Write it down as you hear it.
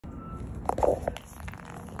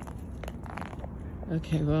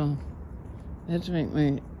Okay, well, I had to make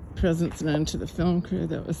my presents known to the film crew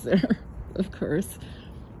that was there, of course.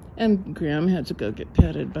 And Graham had to go get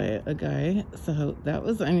petted by a guy, so that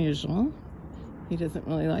was unusual. He doesn't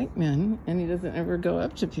really like men, and he doesn't ever go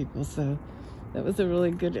up to people, so that was a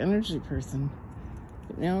really good energy person.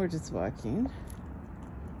 But now we're just walking.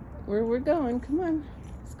 Where we're going, come on,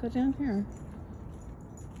 let's go down here.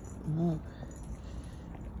 Oh.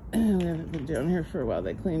 We haven't been down here for a while.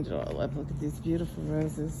 They cleaned it all up. Look at these beautiful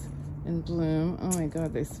roses in bloom. Oh my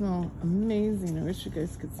God, they smell amazing. I wish you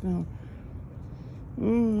guys could smell.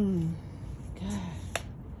 God.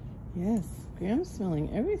 Yes, Graham's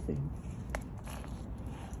smelling everything.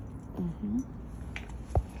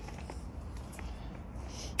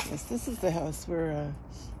 Yes, this is the house where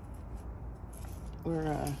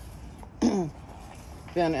Ben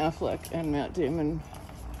Affleck and Matt Damon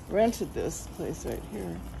rented this place right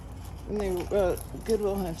here. And they wrote Good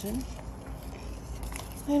Will Hunting.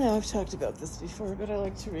 I know I've talked about this before, but I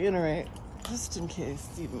like to reiterate just in case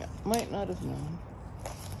you might not have known.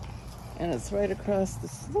 And it's right across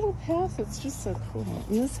this little path. It's just so cool.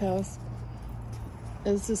 And this house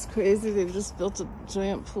is just crazy. They've just built a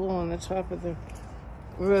giant pool on the top of the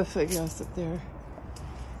roof, I guess, up there.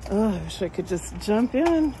 Oh, I wish I could just jump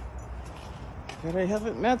in. But I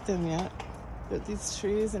haven't met them yet. But these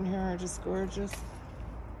trees in here are just gorgeous.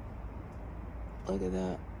 Look at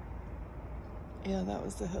that. Yeah, that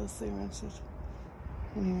was the house they rented.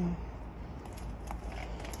 Anyway.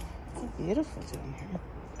 It's beautiful down here.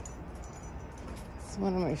 It's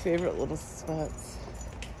one of my favorite little spots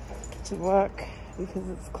to walk because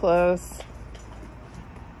it's close.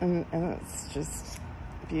 And it's just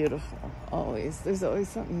beautiful, always. There's always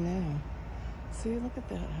something new. See, look at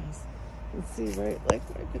that house. You can see right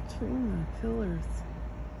between the pillars.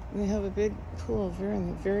 And they have a big pool in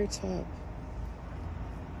the very top.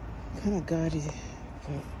 Kind of gaudy,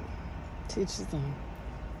 but teaches them.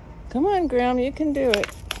 Come on, Graham, you can do it.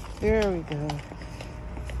 There we go.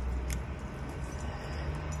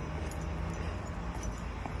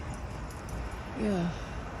 Yeah,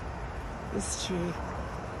 this tree.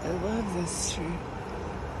 I love this tree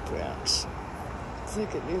branch. It's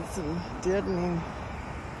like it needs some deadening.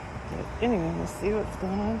 But anyway, we'll see what's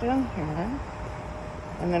going on down here.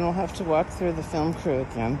 And then we'll have to walk through the film crew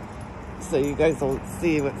again. So you guys will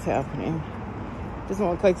see what's happening. Doesn't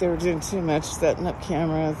look like they were doing too much, setting up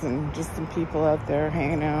cameras and just some people out there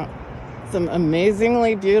hanging out. Some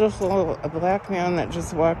amazingly beautiful, a black man that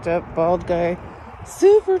just walked up, bald guy,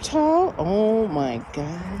 super tall. Oh my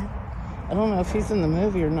God. I don't know if he's in the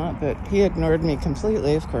movie or not, but he ignored me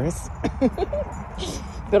completely, of course.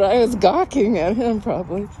 But I was gawking at him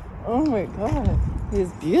probably. Oh my God,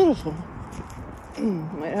 he's beautiful.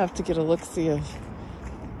 Might have to get a look-see of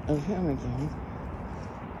him again.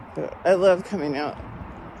 But I love coming out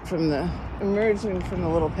emerging from the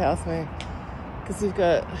little pathway, because we've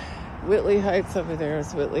got Whitley Heights over there.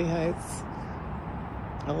 Is Whitley Heights.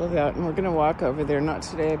 I love that, and we're gonna walk over there, not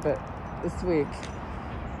today, but this week.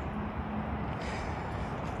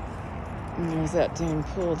 And there's that dang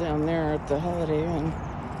pool down there at the Holiday Inn.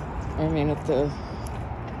 At the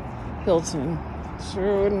Hilton.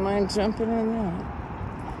 Sure wouldn't mind jumping in that.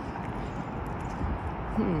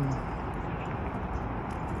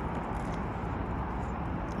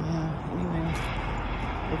 Yeah, anyway.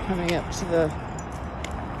 We're coming up to the...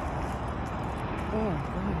 Oh,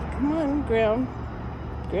 God. Come on,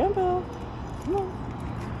 Grandpa. Come on.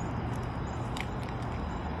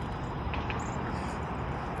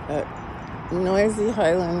 Noisy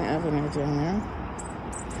Highland Avenue down there.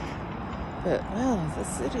 But, wow, the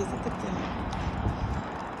city, look at that.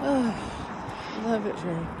 Oh, love it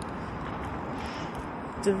here.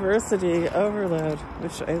 Diversity overload,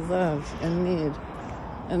 which I love and need.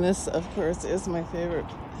 And this, of course, is my favorite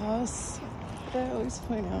house that I always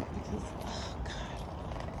point out because, oh, God,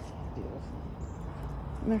 beautiful.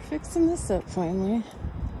 And they're fixing this up finally.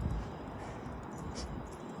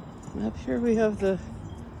 And up here we have the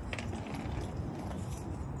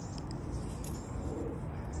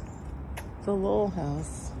Lowell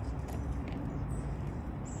house.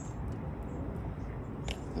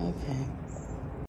 Okay.